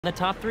The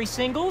top 3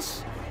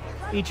 singles,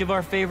 each of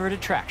our favorite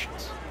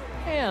attractions.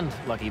 And,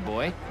 lucky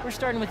boy, we're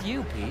starting with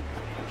you, Pete.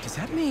 Does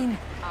that mean...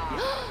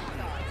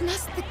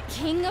 Must the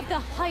king of the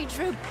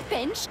Hydro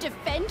Bench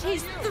defend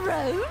his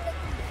throne?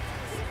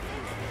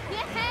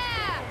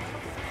 Yeah!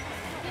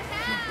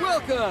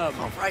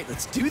 Welcome! All right,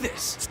 let's do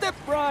this. Step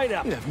right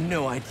up. You have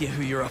no idea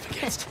who you're up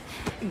against.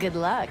 Good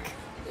luck.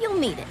 You'll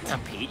need it. Now,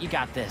 Pete, you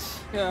got this.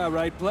 All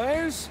right,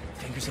 players.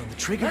 Fingers on the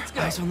trigger,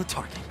 eyes on the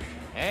target.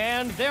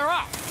 And they're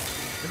off!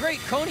 The Great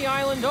Coney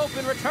Island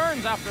Open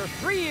returns after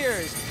 3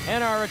 years,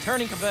 and our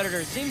returning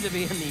competitors seem to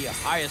be in the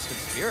highest of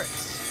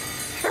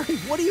spirits. Harry,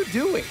 what are you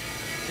doing?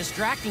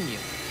 Distracting you.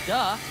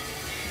 Duh. Not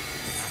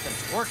that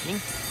it's working.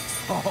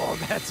 Oh,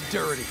 that's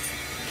dirty.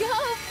 Go,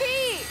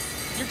 Pete!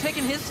 You're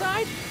taking his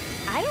side?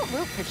 I don't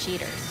root for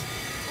cheaters.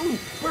 Ooh,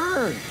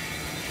 burn!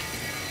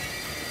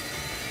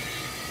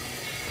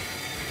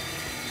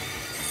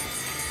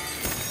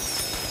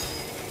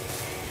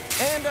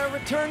 And our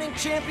returning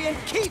champion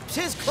keeps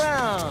his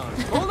crown.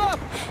 Hold up!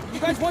 You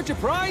guys want your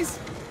prize?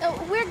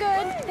 Oh, we're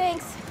good,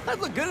 thanks. I'd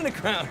look good in a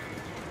crown.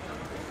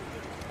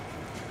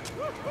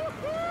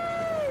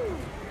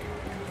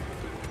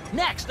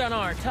 Next on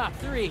our top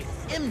 3,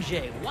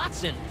 MJ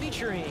Watson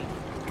featuring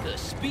the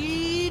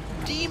Speed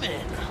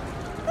Demon.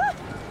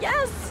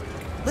 Yes!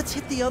 Let's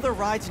hit the other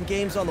rides and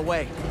games on the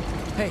way.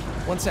 Hey,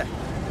 one sec.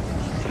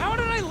 How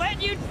did I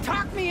let you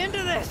talk me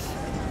into this?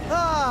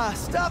 Ah,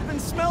 stop and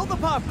smell the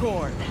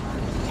popcorn.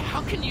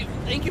 How can you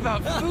think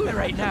about food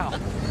right now?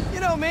 You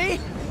know me.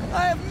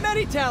 I have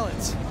many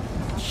talents.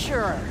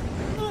 Sure.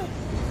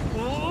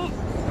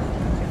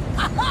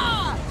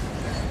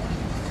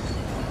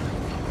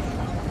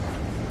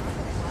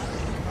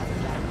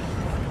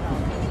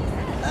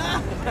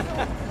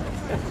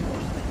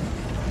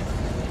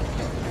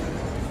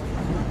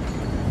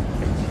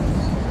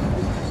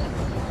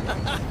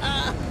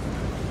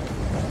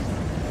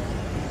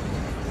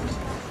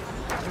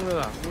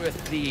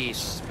 With the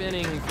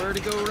spinning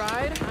vertigo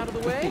ride out of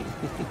the way.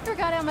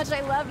 Forgot how much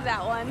I loved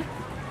that one.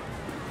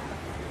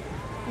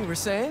 You were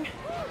saying?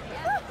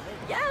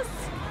 Yes!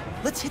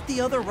 Let's hit the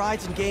other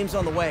rides and games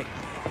on the way.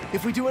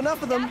 If we do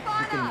enough of them,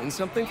 we can win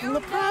something from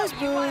the prize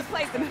booth.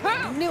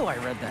 I knew I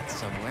read that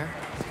somewhere.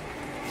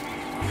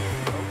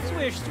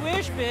 Swish,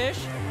 swish,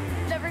 bish.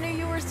 Never knew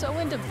you were so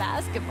into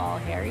basketball,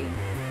 Harry.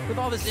 With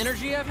all this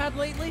energy I've had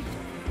lately,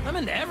 I'm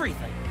into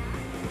everything.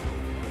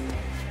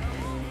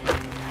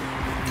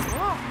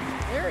 Oh,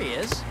 there he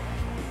is.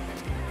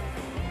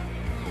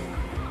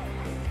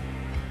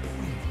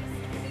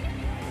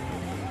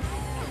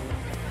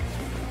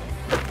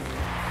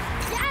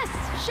 Yes!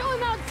 Show him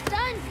how it's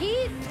done,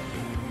 Pete!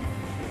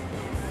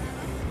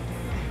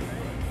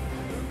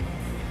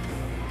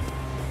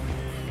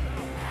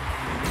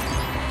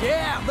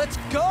 Yeah, let's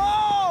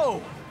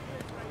go!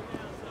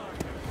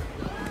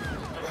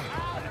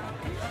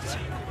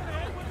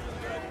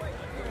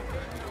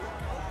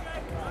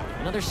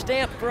 Another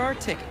stamp for our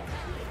ticket.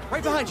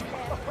 Right behind you.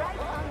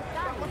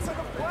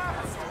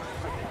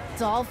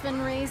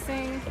 Dolphin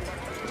racing?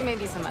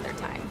 Maybe some other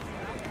time.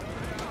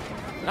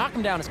 Knock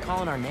him down is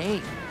calling our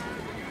name.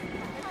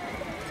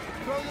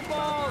 Throw the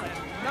ball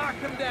and knock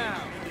him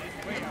down.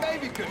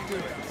 Maybe could do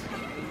it.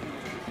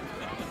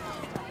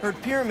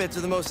 Heard pyramids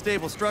are the most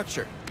stable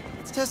structure.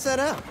 Let's test that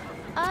out.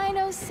 I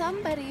know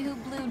somebody who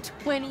blew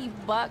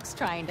 $20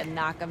 trying to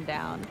knock him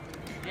down.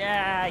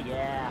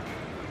 Yeah.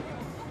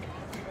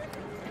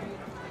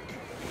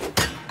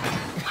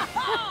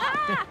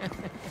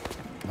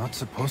 Not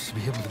supposed to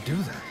be able to do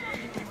that.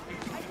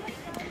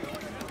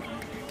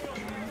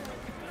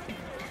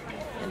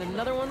 And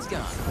another one's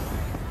gone.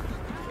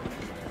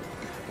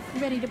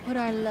 Ready to put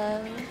our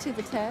love to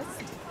the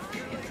test?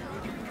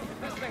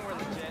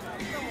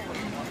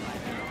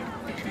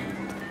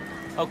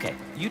 Okay,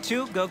 you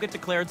two go get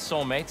declared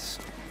soulmates.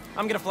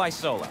 I'm gonna fly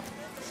solo.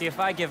 See if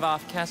I give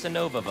off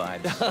Casanova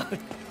vibes.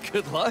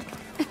 Good luck.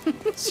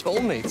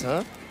 Soulmates,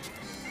 huh?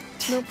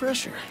 No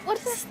pressure. What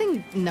does this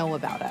thing know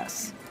about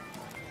us?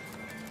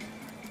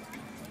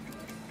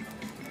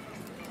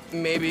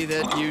 Maybe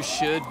that you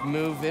should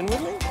move in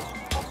with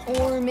me?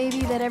 Or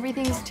maybe that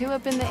everything's too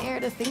up in the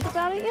air to think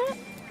about it yet?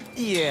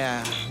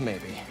 Yeah,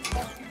 maybe.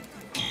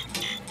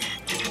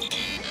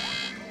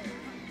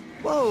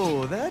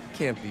 Whoa, that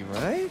can't be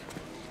right.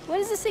 What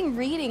is this thing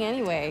reading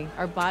anyway?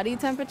 Our body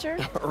temperature?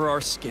 Or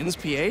our skin's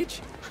pH?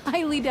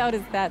 Highly doubt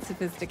it's that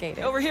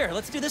sophisticated. Over here,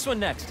 let's do this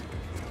one next.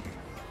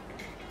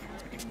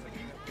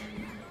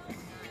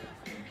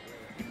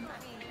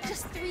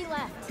 Just 3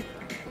 left.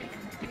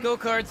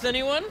 Go-karts,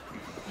 anyone?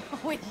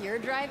 With your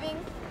driving?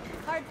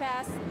 Hard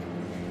pass.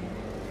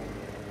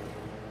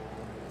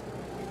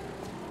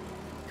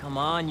 Come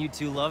on, you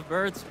two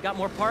lovebirds. Got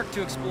more park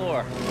to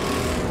explore.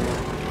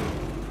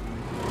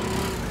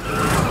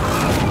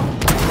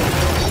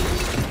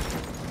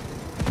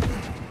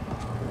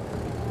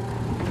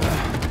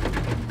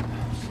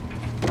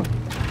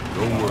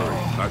 Don't worry,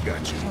 I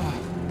got you.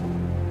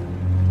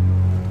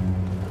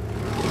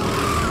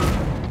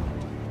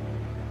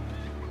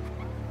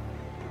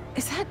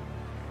 Is that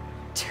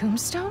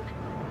Tombstone?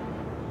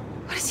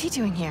 What is he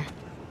doing here?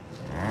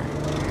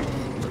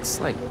 Looks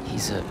like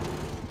he's a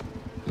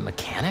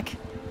mechanic?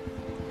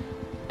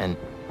 And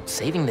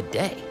saving the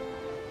day.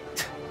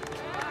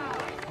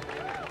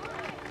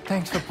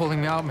 Thanks for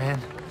pulling me out, man.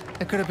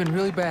 That could have been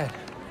really bad.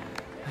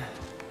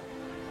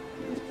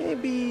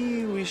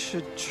 Maybe we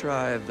should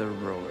try the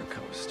roller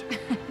coaster.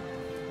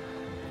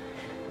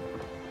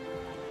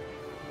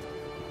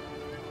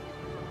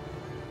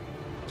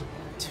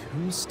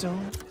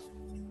 Tombstone?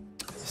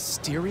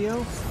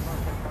 Stereo?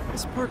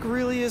 This park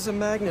really is a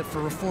magnet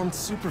for reformed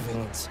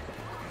supervillains.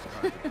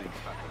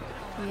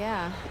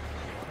 Yeah.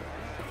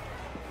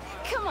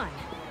 Come on.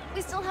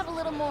 We still have a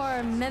little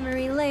more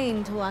memory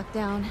lane to walk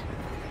down.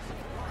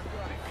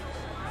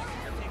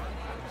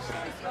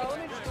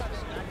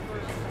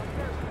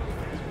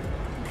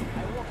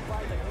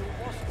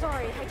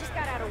 Sorry, I just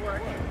got out of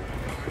work.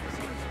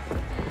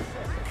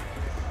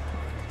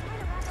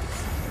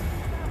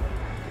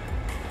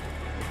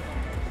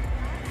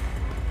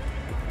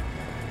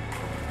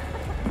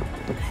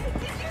 Did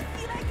you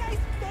see that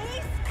guy's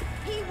face?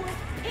 He was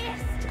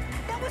pissed.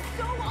 That was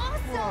so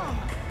awesome.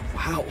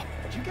 Wow.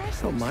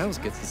 How Miles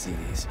gets to see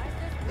these.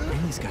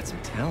 He's got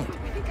some talent.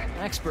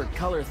 Expert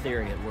color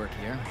theory at work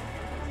here.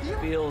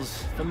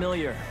 Feels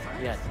familiar,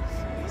 yet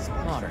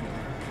modern.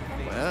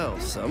 Well,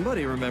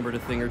 somebody remembered a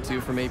thing or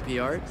two from AP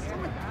Art.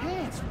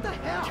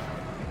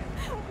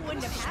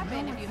 Wouldn't have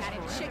happened if you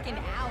hadn't chickened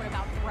out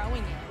about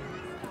throwing it.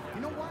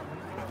 You know what?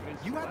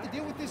 You have to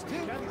deal with this too.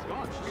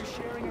 You're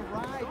sharing a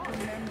ride,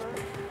 remember?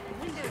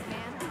 We do it,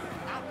 man.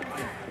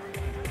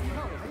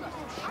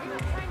 I'm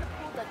not trying to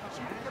pull the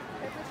junior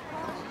privilege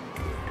card.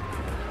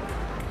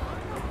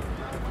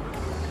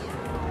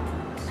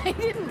 I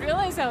didn't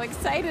realize how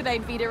excited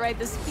I'd be to ride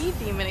the speed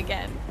demon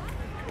again.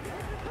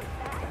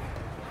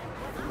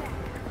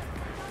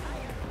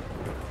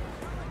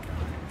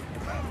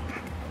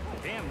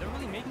 Damn, they're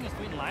really making us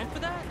wait in line for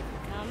that?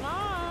 Come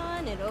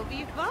on, it'll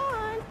be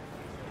fun.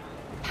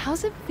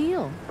 How's it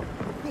feel?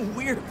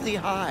 Weirdly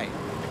high.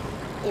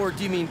 Or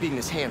do you mean being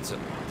this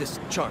handsome, this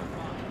charming?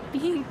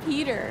 Being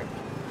Peter.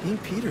 Being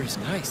Peter is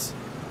nice.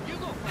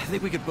 I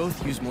think we could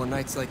both use more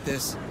nights like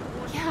this.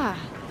 Yeah.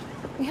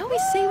 We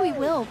always say we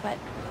will, but...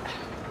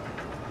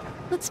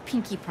 let's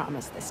pinky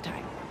promise this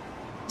time.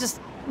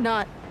 Just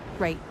not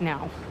right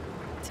now.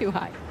 Too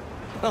high.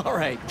 All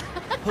right.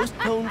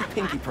 Postponed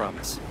pinky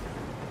promise.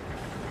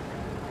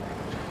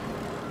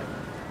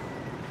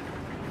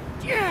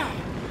 Yeah!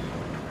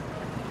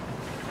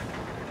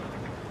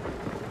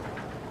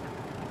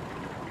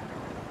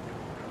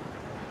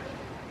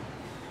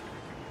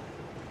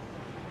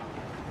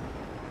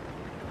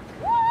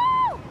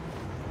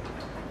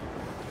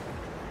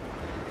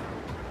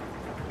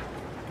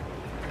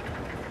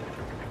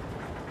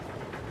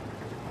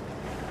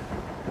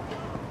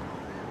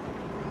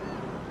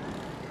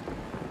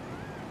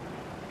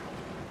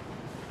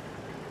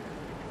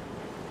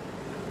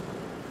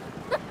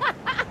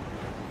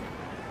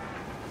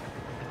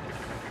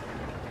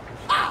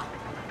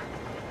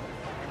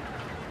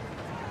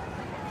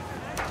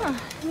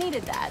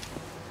 Needed that.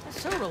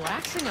 It's so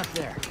relaxing up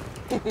there.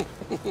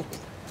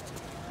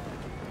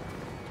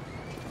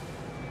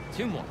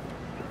 Two more.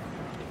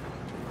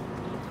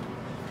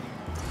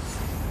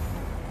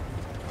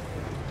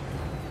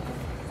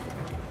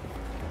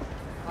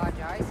 Fudge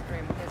ice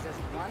cream is as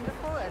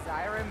wonderful as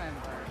I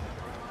remember.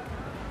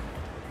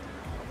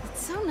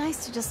 It's so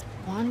nice to just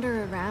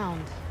wander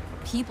around,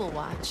 people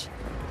watch.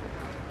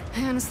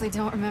 I honestly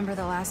don't remember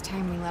the last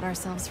time we let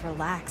ourselves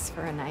relax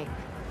for a night.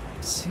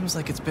 Seems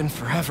like it's been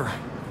forever.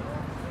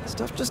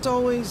 Stuff just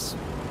always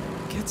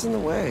gets in the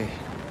way.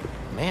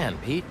 Man,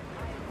 Pete,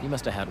 you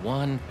must have had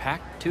one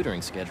packed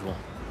tutoring schedule.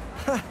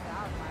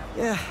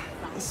 Yeah,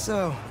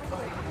 so.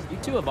 You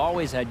two have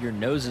always had your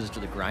noses to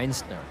the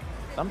grindstone.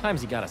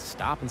 Sometimes you gotta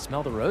stop and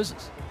smell the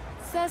roses.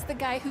 Says the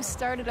guy who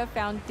started a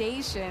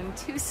foundation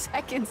 2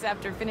 seconds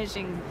after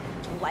finishing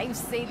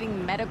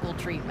life-saving medical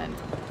treatment.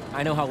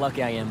 I know how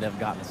lucky I am to have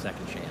gotten a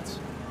second chance.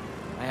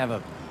 I have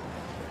a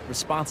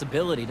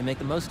responsibility to make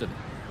the most of it.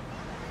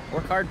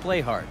 Work hard,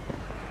 play hard.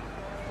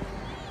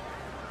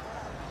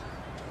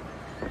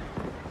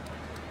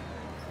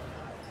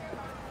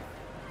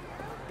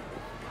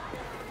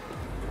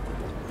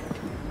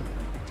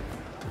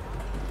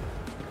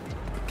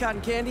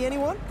 Cotton candy,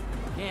 anyone?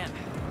 Can't.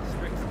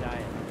 Strict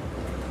diet.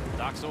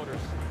 Doc's orders.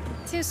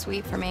 Too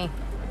sweet for me.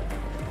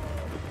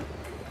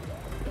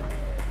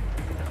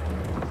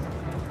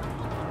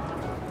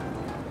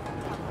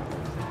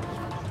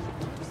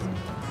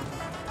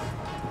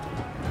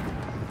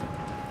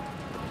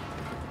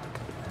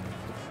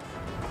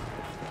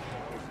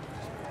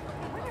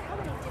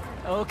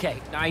 Okay,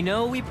 I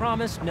know we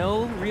promised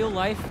no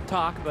real-life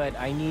talk, but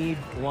I need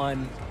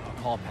one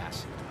hall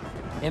pass.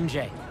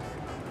 MJ,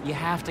 you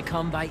have to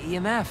come by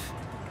EMF.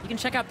 You can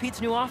check out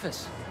Pete's new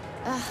office.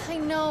 I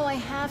know I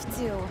have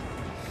to.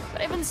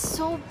 But I've been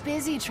so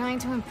busy trying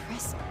to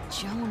impress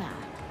Jonah.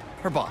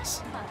 Her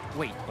boss.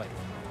 Wait,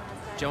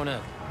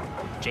 Jonah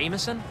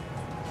Jameson?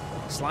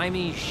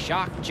 Slimy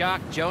shock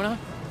jock Jonah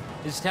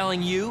is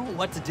telling you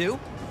what to do?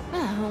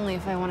 Only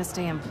if I want to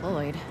stay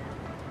employed.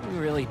 We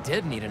really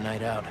did need a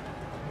night out.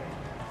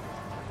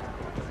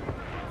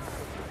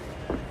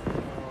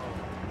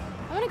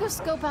 I want to go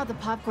scope out the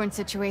popcorn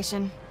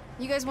situation.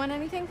 You guys want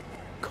anything?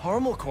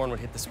 Caramel corn would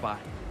hit the spot.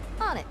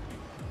 On it.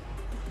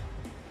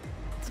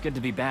 It's good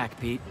to be back,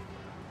 Pete.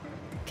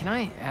 Can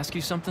I ask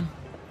you something?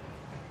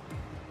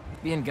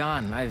 Being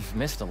gone, I've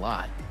missed a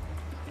lot.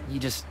 You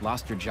just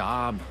lost your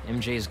job,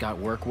 MJ's got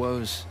work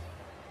woes.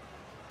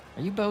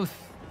 Are you both...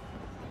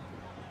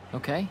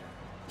 okay?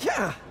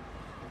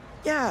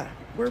 Yeah,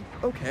 we're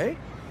okay.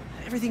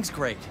 Everything's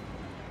great.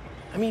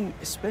 I mean,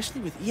 especially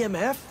with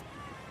EMF,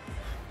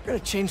 we're gonna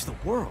change the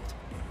world.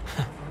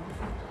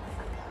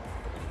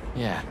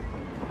 Yeah.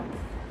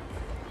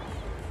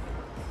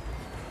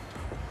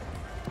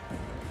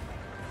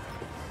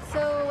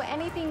 So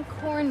anything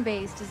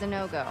corn-based is a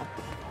no-go.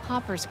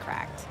 Hopper's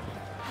cracked.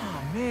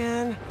 Oh,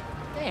 man.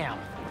 Damn.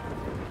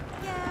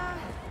 Yeah,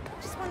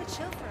 just want to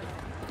chill for a bit.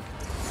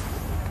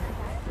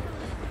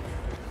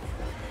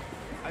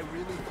 I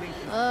really think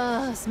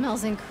Ugh,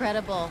 smells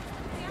incredible.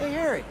 Hey,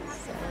 Harry.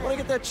 Wanna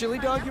get that chili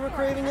dog you were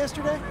craving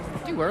yesterday?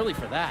 Too early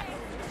for that.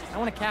 I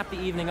want to cap the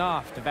evening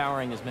off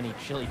devouring as many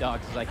chili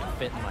dogs as I can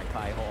fit in my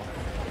pie hole.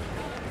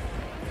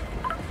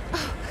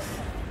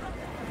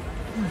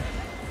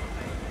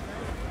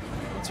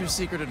 What's your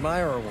secret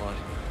admirer want?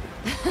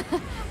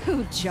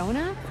 Who,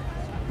 Jonah?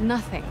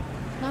 Nothing.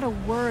 Not a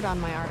word on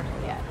my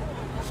article yet.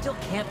 Still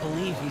can't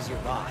believe he's your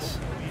boss.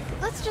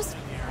 Let's just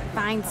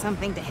find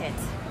something to hit.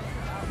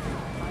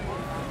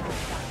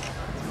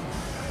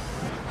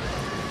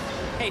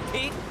 Hey,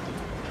 Pete.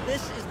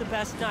 This is the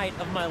best night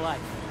of my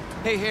life.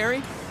 Hey,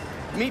 Harry.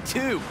 Me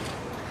too.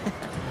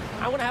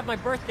 I want to have my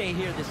birthday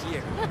here this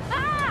year.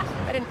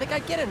 I didn't think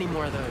I'd get any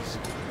more of those.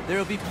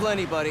 There'll be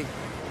plenty, buddy.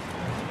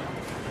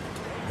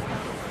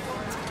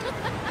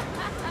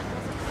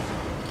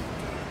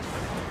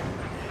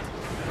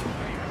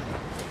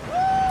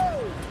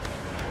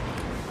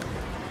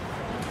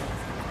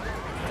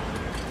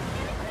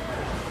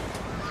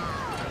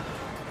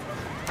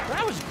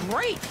 That was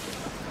great.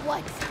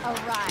 What a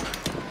ride.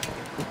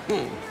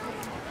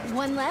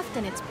 One left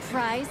and it's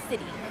Prize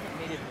City.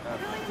 Made it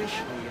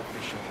officially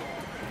official.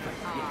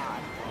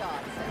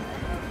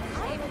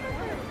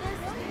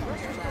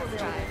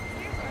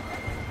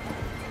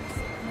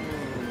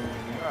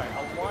 Alright, I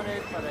want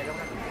it, but I don't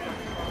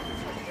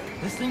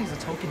have This thing's a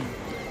token.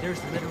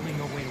 There's literally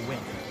no way to win.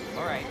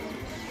 Alright,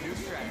 new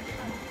strategy.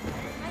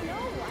 I know,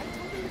 I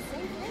told him the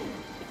same thing.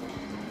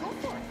 Go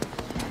for it.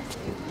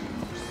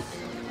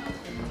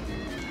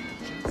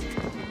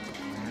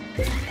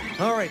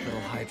 All right,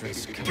 little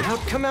hydras.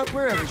 Come out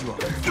wherever you are.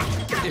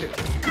 Dude,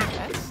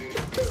 that's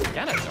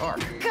kinda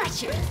dark.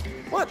 Gotcha.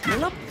 What? They're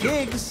not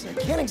pigs. I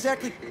can't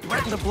exactly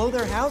threaten to blow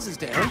their houses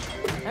down.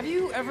 Have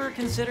you ever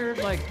considered,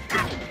 like,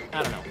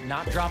 I don't know,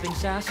 not dropping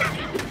sass?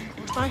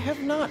 I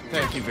have not,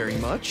 thank you very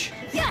much.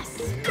 Yes!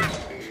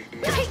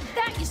 Take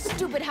that, you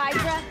stupid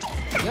Hydra!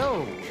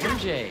 Yo,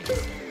 MJ.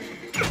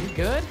 You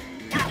good?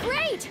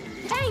 Great!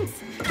 Thanks!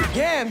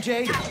 Yeah,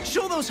 MJ.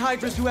 Show those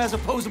hydras who has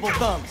opposable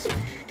thumbs.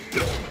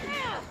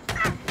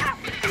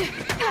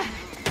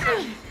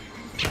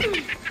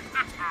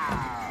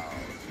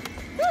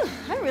 Whew,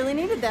 I really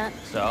needed that.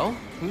 So,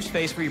 whose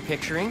face were you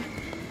picturing?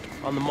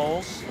 On the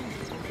moles?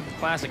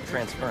 Classic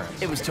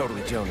transference. It was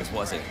totally Jonah's,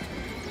 was it?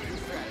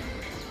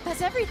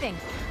 That's everything.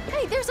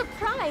 Hey, there's a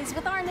prize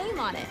with our name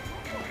on it.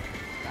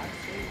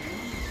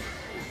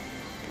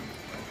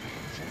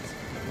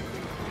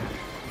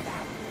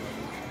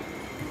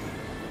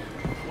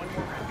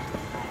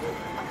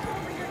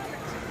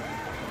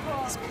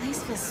 This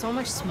place feels so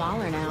much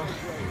smaller now.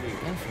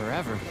 And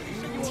forever.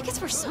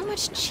 Tickets were so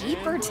much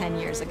cheaper 10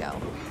 years ago.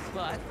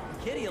 But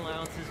kitty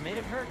allowances made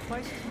it hurt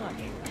twice as much.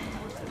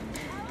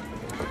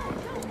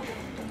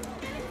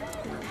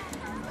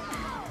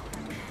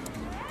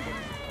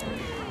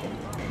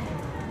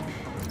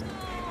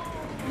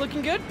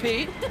 Looking good,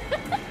 Pete.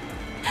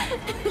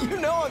 You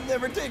know I'm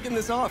never taking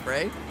this off,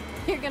 right?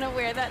 You're gonna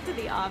wear that to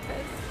the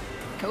office.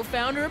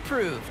 Co-founder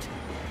approved.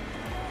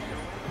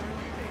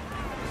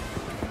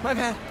 My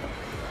bad.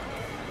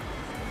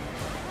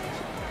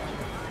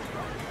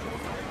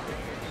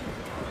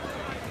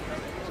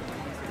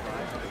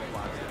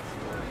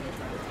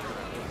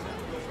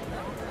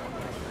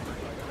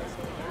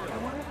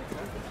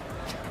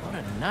 What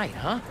a night,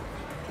 huh?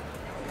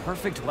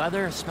 Perfect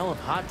weather, smell of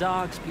hot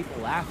dogs,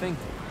 people laughing.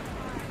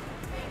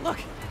 Look,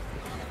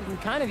 you can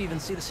kind of even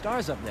see the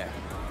stars up there.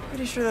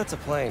 Pretty sure that's a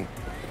plane.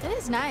 It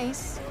is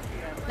nice.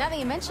 Now that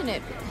you mention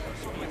it,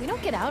 we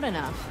don't get out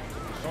enough.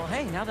 Well,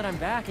 hey, now that I'm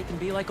back, it can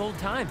be like old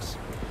times.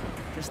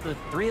 Just the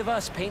three of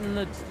us painting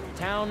the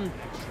town...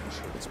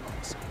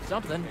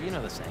 something, you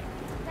know the saying.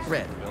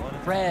 Red.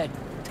 Red.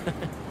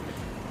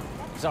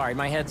 Sorry,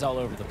 my head's all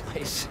over the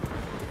place.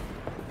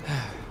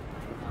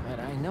 But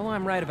I know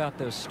I'm right about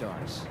those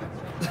stars.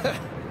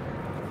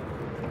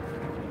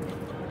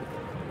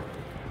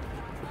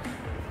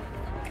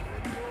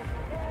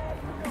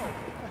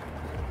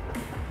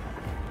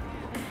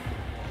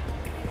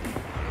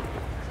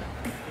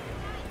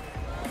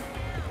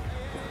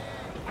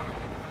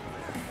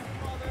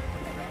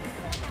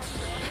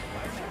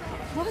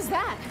 What was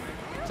that?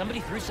 Somebody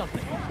threw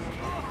something.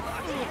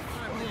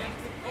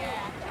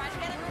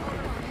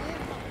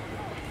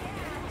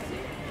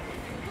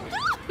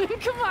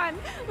 Come on,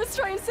 let's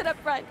try and sit up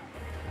front.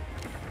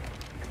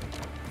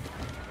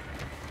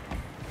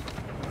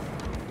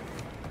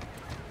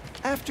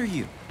 After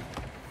you.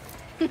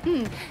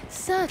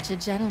 Such a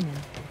gentleman.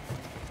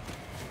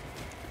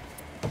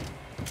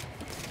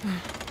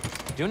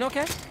 Doing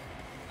okay?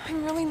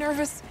 I'm really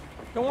nervous.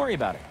 Don't worry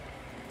about it.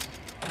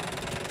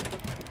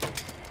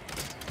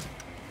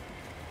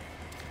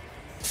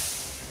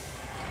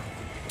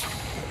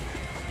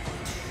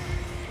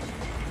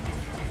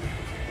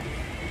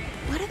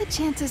 What are the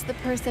chances the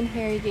person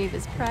Harry gave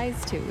his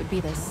prize to would be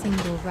the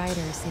single rider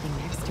sitting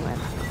next to him?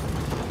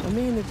 I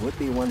mean, it would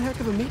be one heck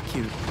of a meet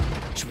cute.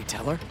 Should we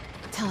tell her?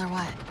 Tell her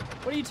what?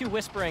 What are you two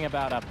whispering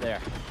about up there?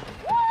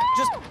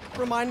 Just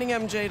reminding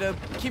MJ to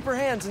keep her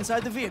hands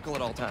inside the vehicle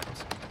at all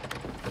times.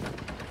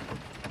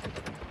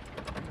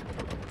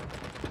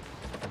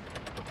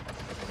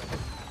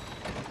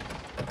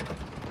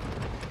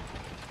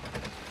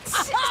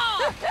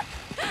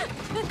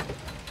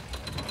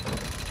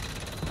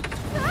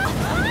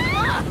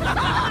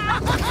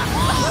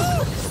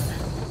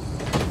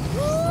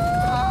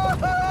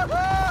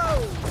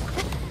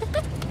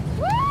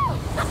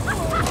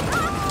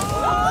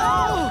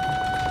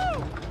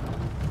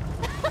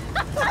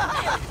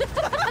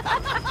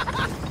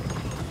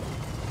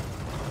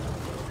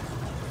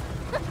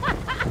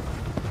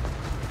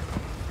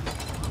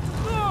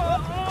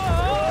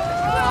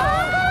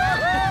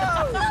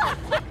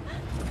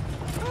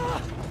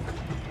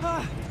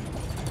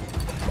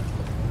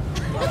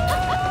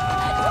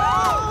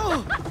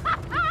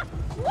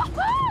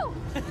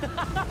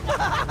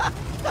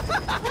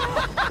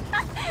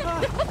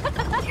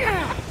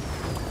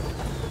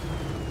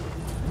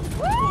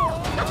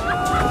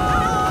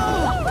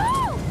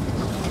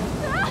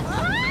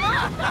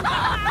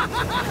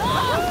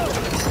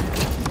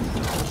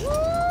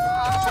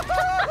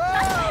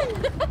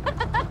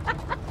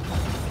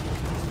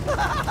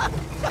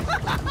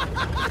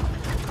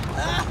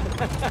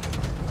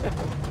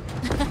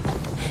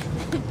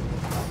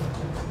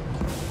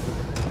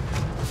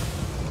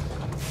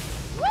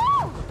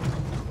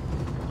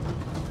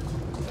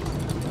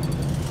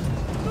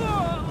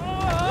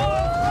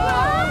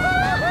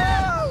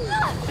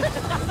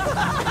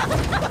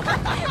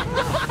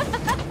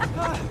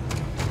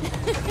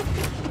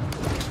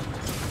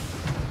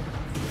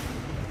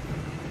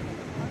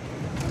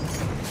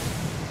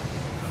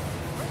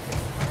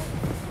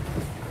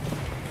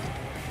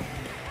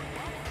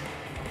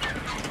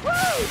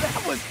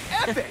 That was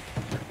epic!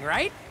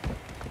 Right?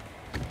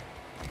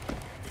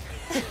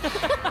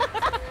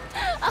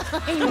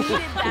 I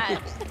needed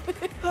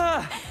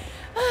that.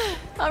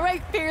 All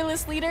right,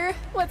 fearless leader,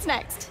 what's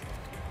next?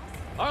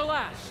 Our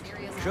last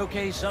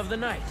showcase of the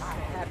night.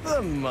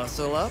 The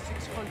muscle up.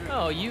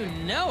 Oh, you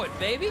know it,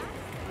 baby.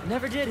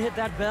 Never did hit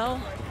that bell.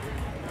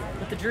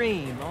 But the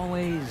dream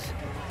always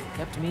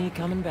kept me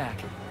coming back.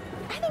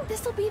 I think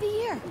this'll be the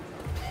year.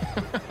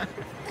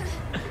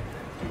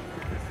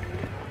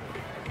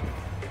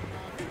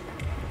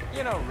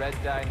 You know, red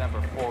dye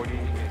number 40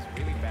 is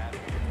really bad,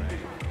 right?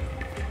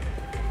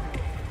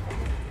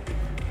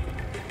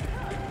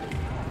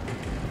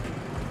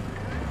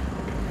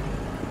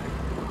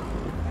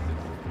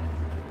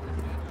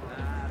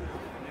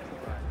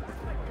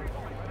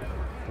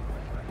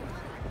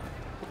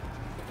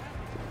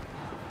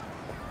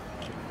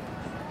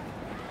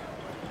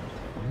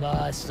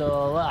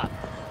 Muscle up.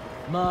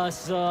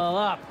 Muscle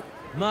up.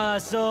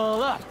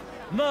 Muscle up.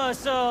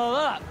 Muscle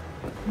up.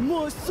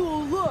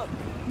 Muscle up!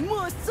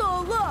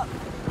 Muscle up!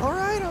 All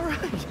right, all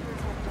right.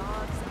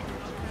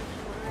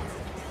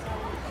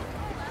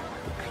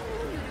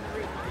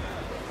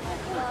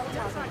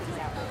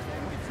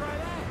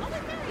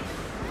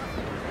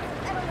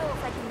 I don't know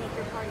if I can make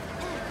your party.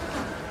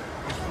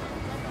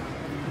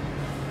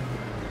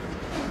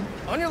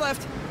 On your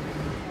left.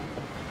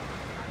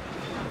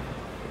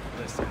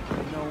 Listen,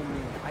 you know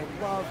me. I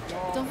love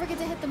dogs. Don't forget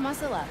to hit the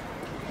muscle up.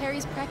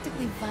 Harry's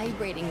practically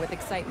vibrating with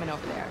excitement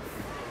over there.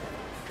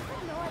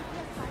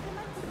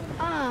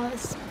 Ah, the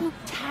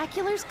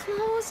Spooktacular's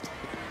closed?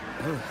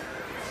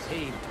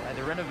 Saved by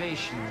the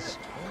renovations.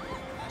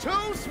 2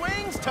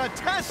 swings to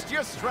test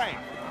your strength.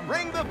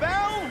 Ring the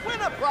bell,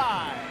 win a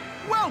prize.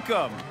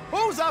 Welcome.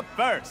 Who's up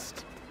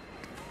first?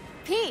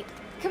 Pete,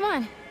 come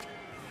on.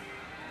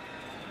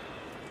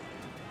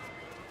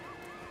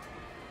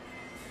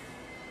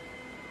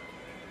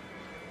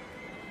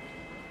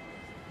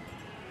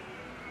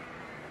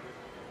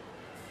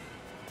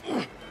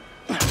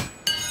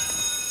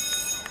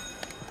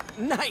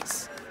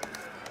 Nice.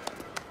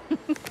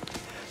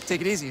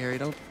 Take it easy, Harry.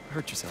 Don't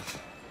hurt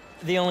yourself.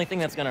 The only thing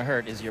that's gonna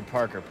hurt is your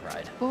Parker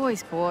pride.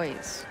 Boys,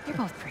 boys. You're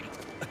both pretty.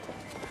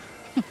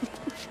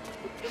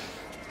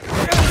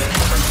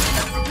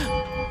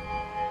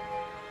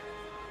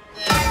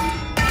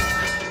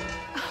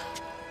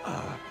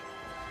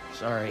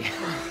 Sorry.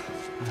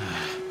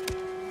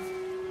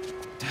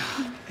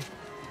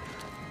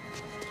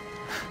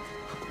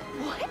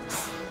 What?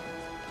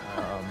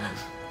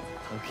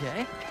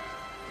 Okay.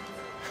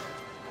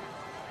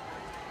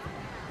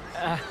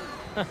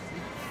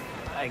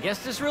 I guess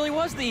this really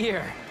was the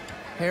year.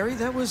 Harry,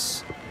 that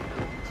was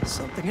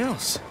something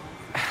else.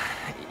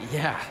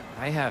 Yeah,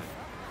 I have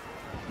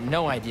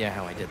no idea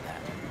how I did that.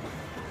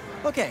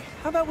 Okay,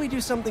 how about we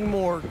do something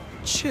more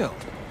chill?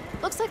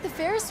 Looks like the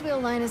Ferris wheel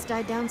line has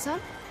died down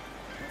some.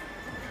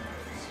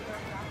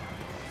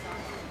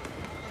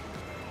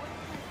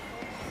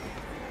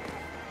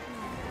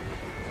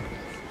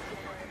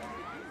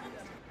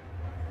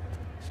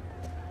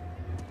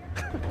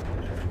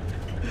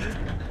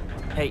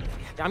 Hey,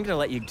 I'm gonna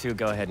let you two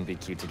go ahead and be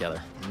cute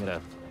together. I'm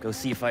gonna go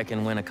see if I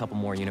can win a couple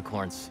more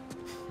unicorns.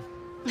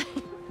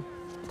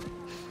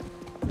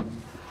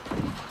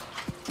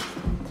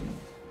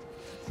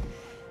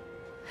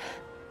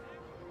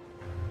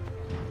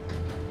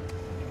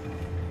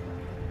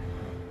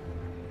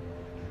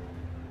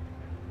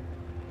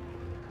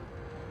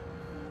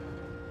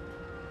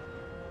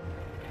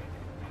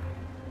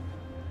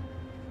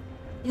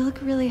 You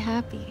look really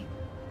happy.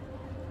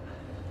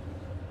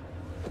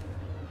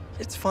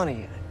 It's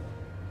funny.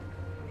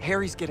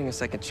 Harry's getting a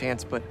second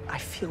chance, but I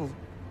feel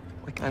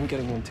like I'm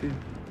getting one too.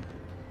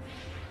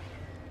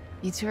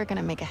 You two are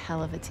gonna make a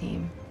hell of a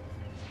team.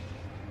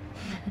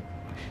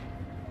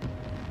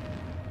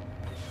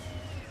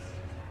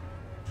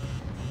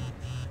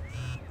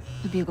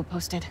 The Bugle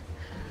posted.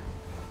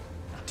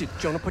 Did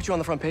Jonah put you on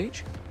the front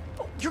page?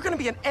 Oh, you're gonna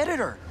be an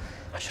editor!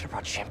 I should have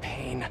brought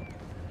champagne.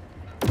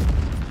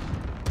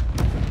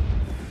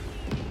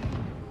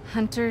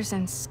 Hunters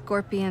and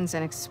scorpions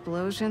and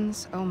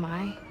explosions, oh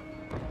my.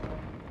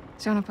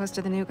 Jonah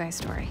posted the new guy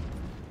story.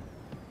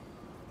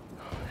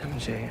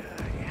 MJ,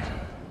 yeah.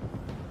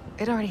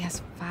 It already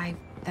has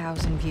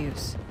 5,000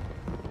 views.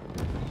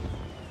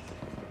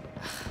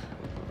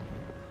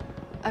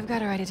 I've got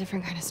to write a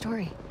different kind of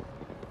story.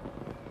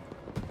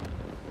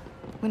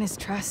 Win his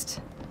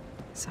trust,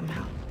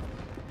 somehow.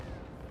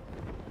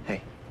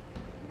 Hey,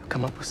 you'll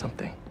come up with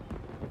something.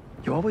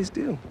 You always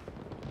do.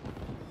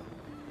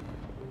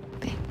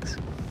 Thanks.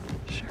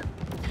 Sure.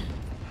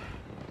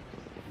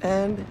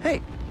 And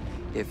hey,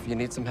 if you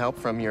need some help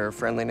from your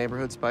friendly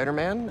neighborhood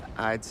Spider-Man,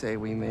 I'd say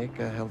we make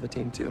a hell of a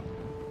team too.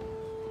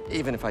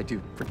 Even if I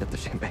do forget the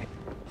champagne.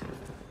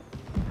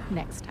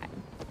 Next time.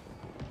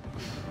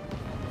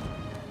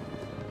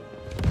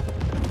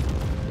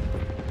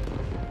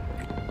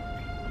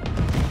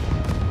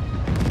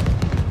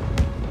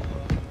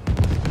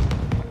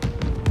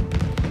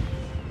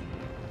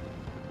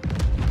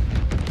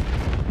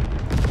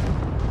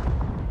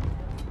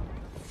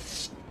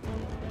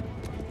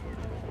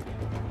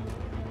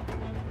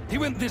 He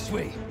went this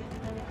way.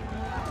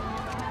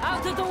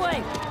 Out of the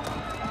way!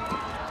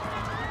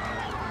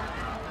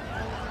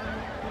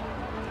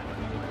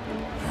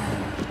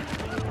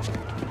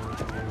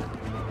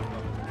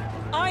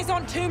 Eyes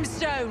on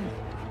Tombstone!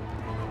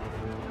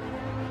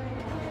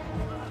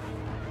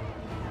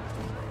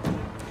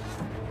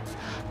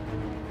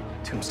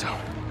 Tombstone.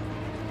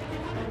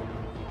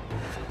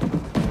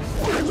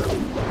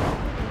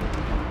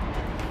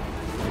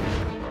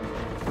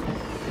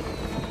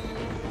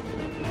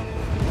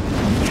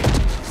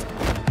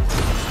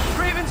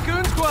 Raven's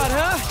Goon Squad,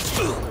 huh?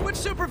 Which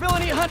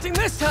supervillain are you hunting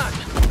this time?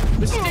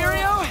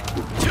 Mysterio?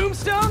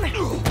 Tombstone?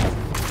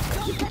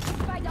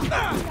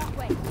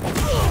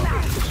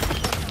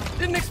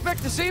 Didn't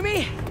expect to see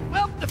me?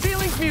 Well, the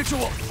feeling's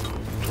mutual.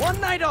 One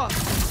night off.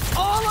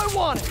 All I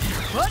wanted.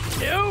 But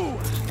no!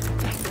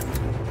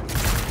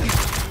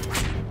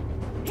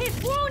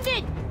 He's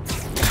wounded!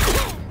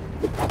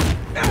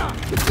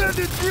 Send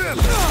it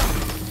drift!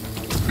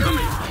 Come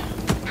in!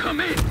 Come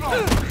in!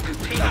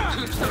 Contain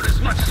Tombstone as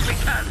much as we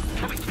can,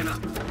 so we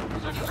cannot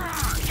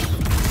surprise!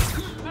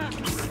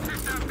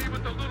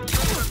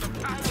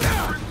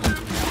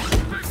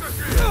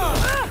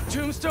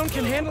 Tombstone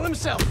can handle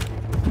himself.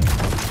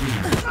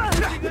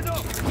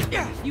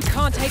 You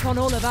can't take on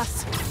all of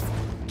us.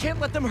 Can't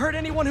let them hurt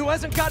anyone who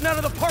hasn't gotten out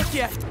of the park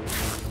yet.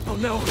 Oh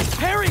no,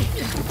 Harry!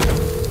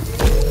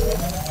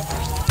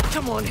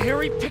 Come on,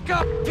 Harry, pick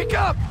up, pick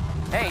up!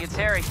 Hey, it's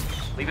Harry.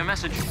 Leave a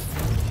message.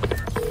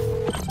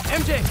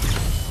 MJ,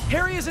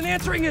 Harry isn't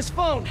answering his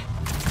phone.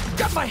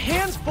 Got my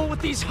hands full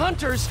with these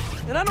hunters,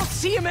 and I don't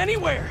see him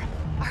anywhere.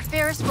 Our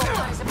Ferris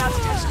wheel is about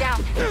to touch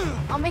down.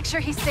 I'll make sure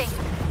he's safe.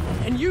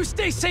 And you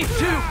stay safe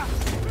too.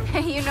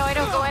 You know I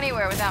don't go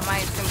anywhere without my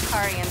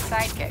Symkarian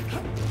sidekick.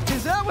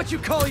 Is that what you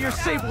call your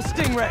Sable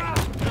Stingray?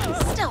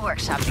 Still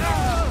workshopping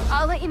it.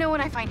 I'll let you know when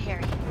I find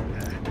Harry.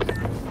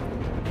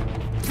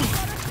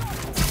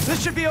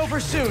 This should be over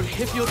soon,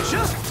 if you'll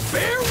just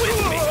bear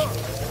with me.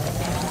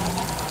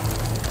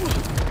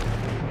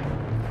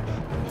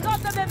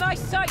 Got them in my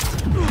sight!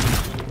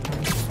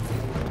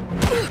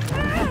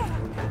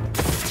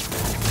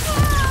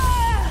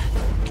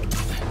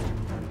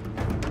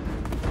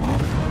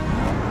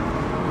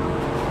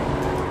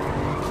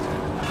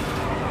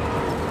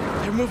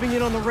 They're moving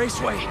in on the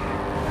raceway.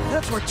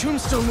 That's where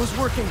Tombstone was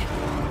working.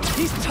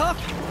 He's tough,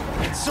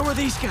 and so are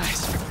these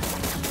guys.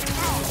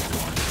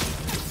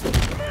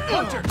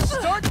 Hunter,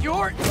 start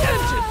your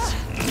engines!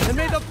 and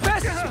may the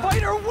best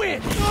spider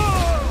win!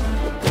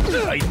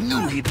 I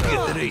knew he'd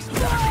get the race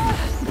back.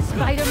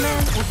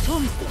 Spider-Man or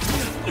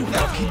Tombstone?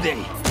 Lucky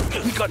day.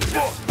 We got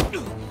both.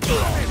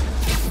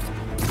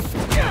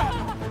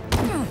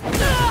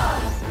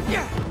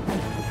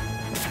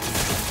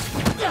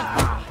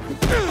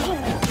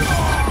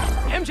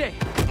 MJ,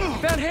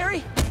 found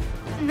Harry?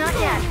 Not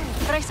yet,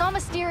 but I saw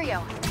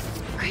Mysterio.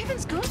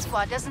 Craven's Goon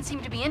Squad doesn't seem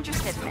to be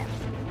interested in him.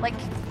 Like,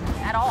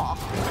 at all.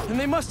 Then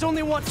they must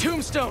only want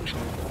Tombstone.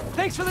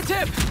 Thanks for the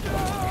tip!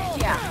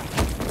 Yeah.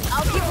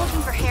 I'll keep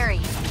looking for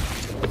Harry.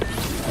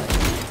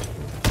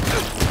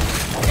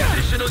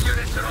 Additional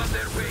units are on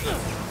their way.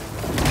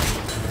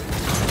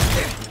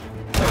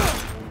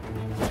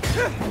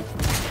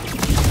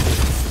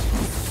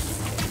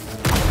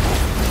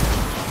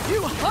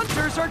 You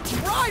hunters are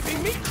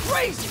driving me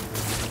crazy!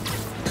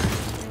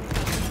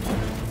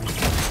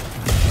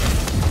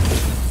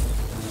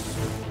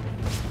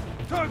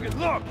 Target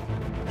locked!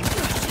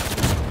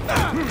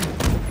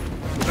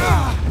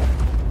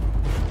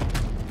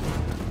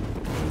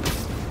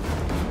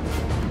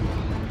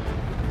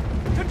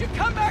 Could you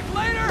come back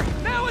later?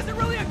 Now isn't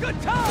really a good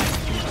time!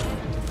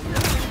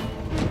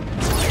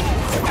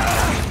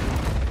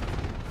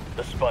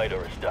 The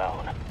spider is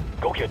down.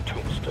 Go get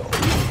Tombstone.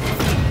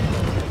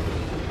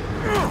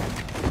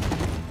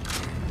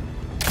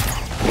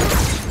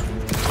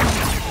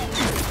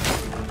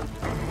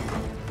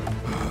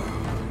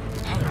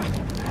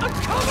 I'm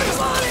coming,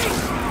 Lonnie!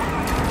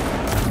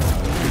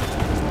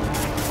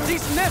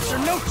 These nets are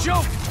no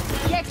joke!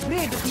 Get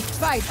rid of the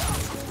spider.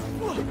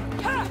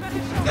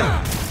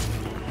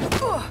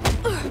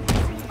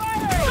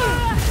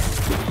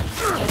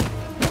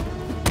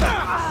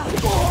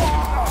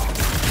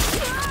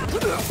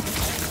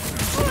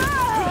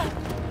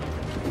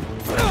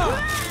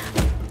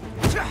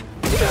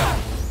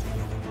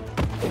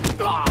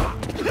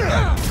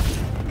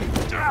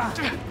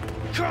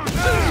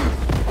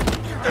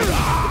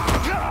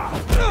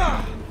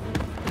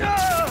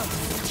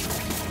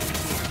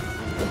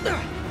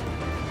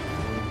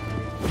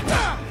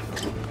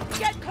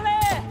 Get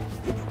clear!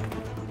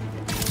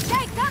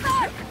 Take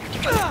cover!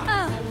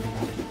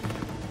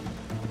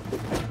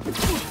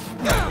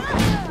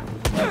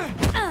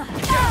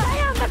 Stay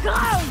on the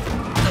ground!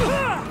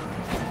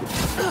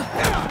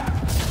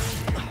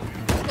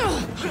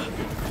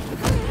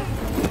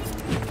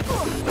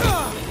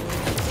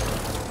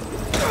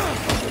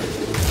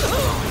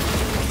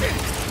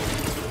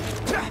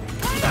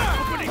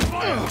 Opening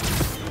fire!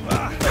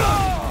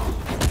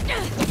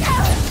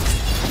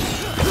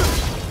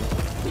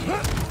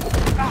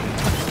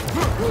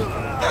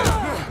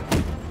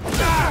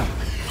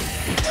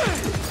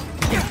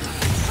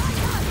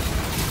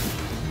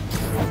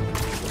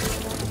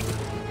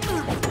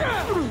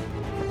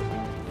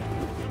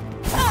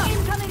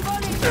 Incoming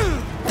volley!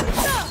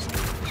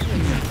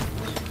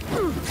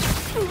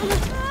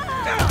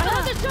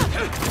 Another shot!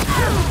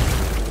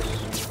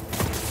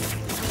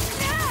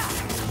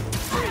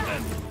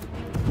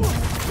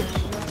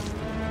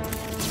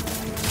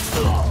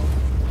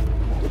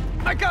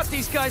 I got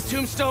these guys,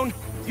 Tombstone!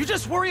 You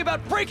just worry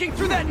about breaking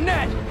through that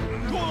net!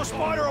 Pull the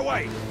spider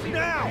away!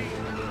 Now!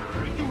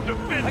 You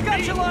defend I got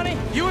me. you, Lonnie!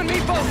 You and me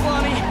both,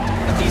 Lonnie!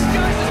 But these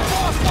guys'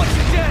 boss wants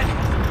you dead!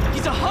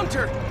 He's a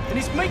hunter, and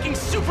he's making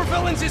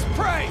supervillains his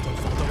prey!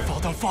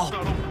 Don't fall.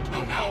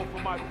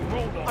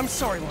 I'm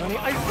sorry, Lonnie.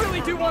 I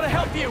really do want to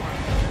help you!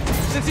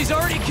 Since he's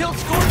already killed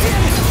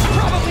Scorpion,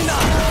 probably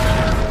not!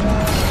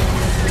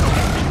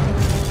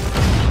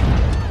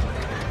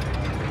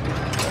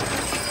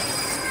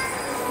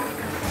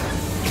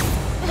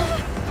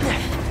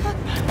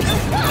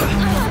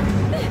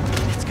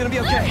 It's gonna be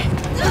okay.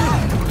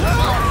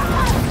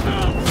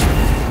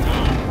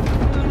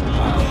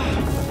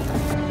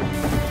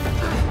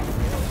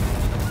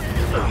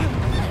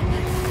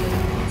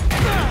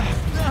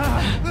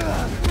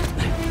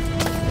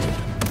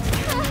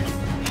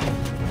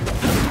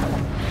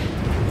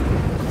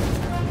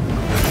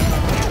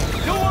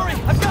 Don't worry,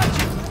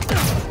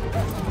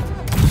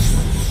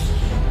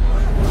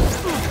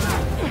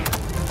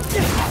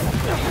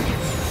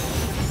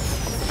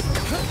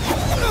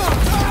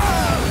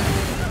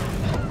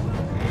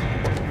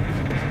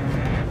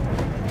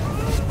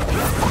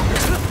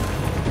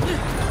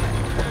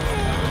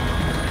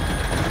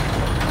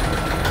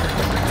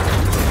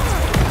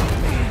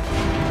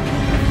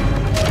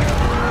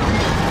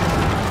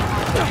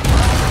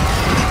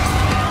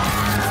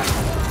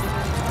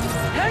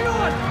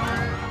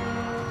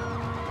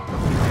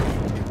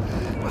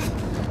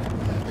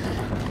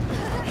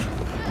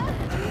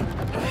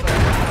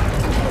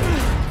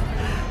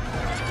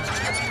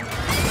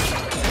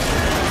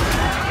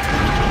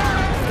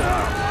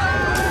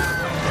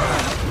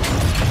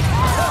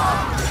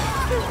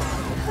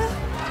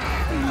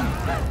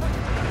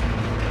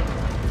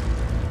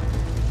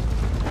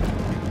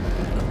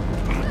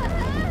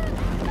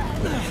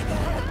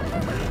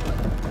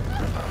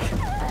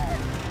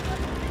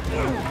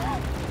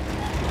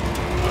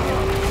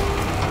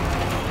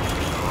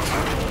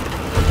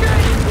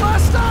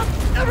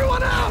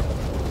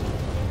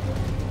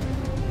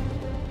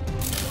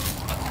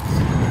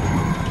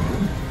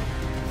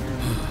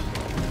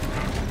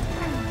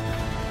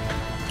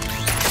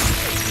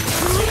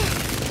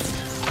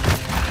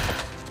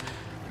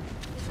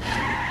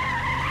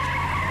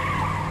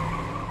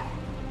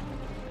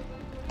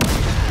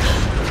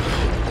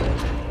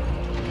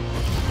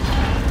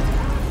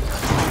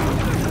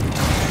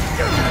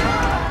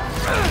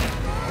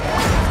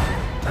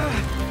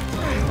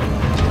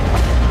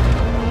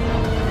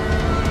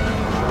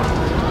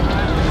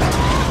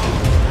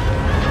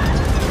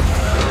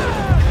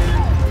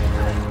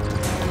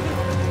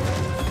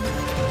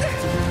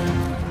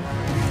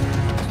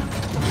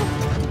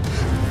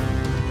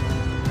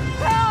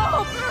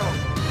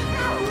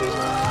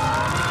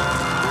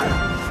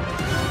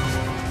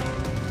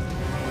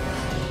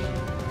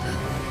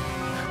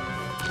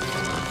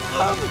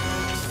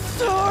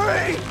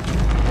 Sorry!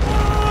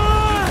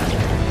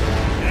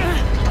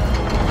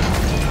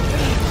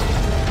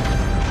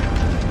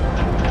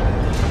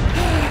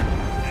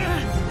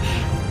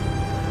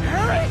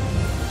 Harry?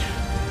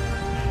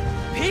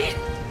 Pete?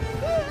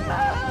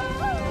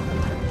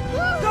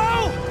 Go!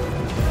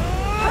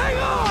 Hang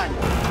on!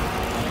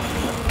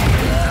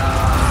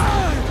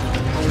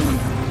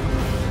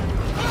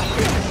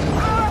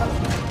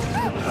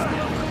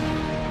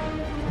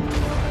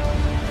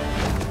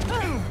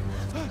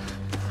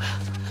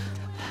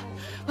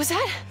 Was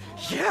that?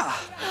 Yeah!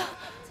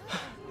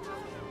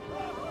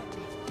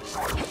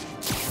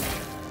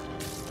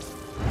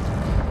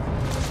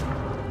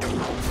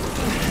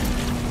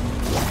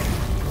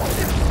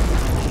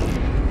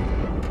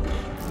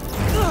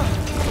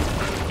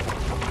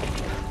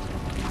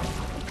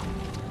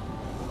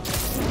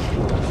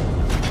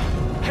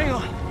 Hang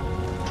on.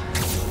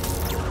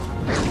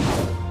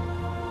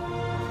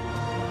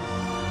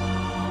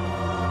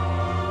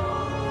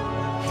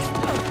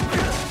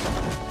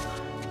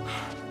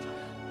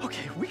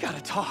 Okay, we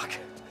gotta talk.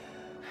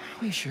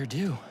 We sure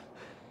do.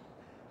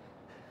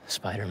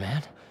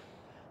 Spider-Man.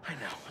 I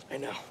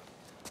know.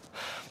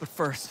 But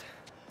first,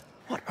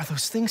 what are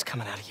those things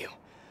coming out of you?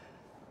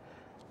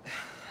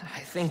 I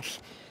think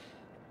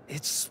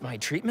it's my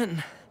treatment.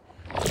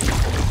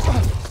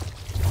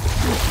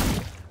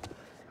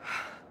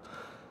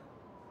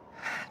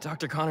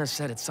 Dr. Connors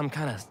said it's some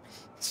kind of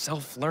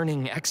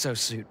self-learning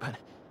exosuit, but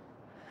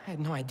I had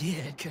no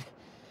idea it could...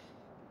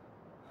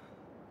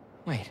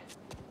 Wait.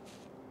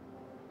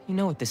 You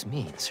know what this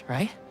means,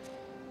 right?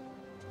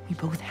 We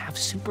both have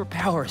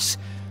superpowers.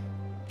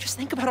 Just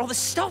think about all the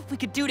stuff we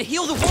could do to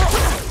heal the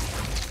world!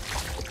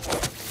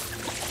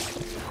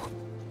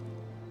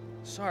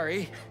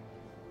 Sorry.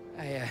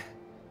 I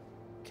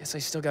guess I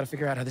still gotta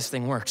figure out how this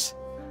thing works.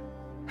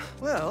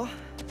 Well,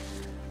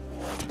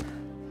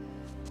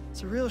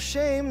 it's a real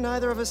shame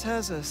neither of us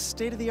has a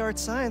state-of-the-art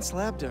science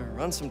lab to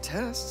run some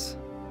tests.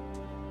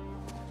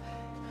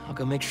 I'll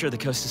go make sure the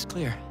coast is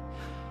clear.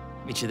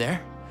 Meet you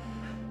there?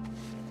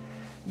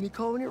 Give me a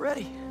call when you're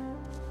ready.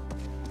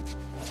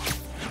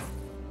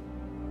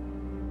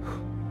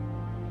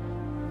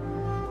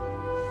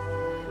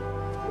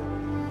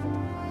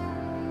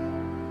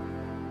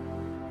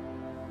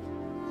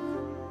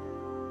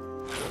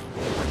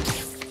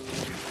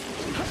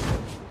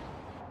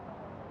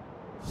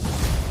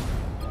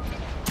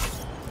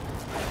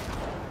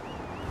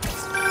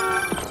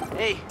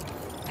 Hey,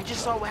 I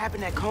just saw what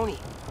happened at Coney.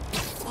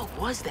 What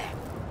was that?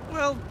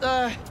 Well,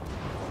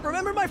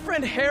 remember my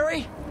friend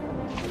Harry?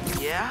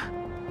 Yeah?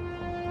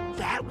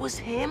 That was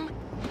him?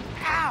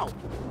 How?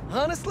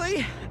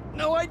 Honestly,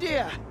 no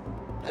idea.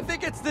 I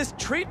think it's this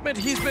treatment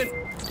he's been...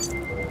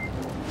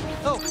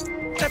 Oh,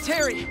 that's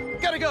Harry.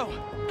 Gotta go.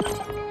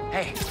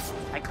 Hey,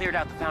 I cleared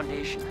out the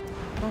Foundation.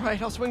 All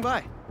right, I'll swing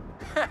by.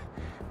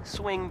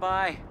 Swing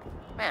by.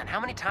 Man, how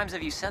many times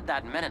have you said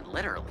that and meant it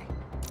literally?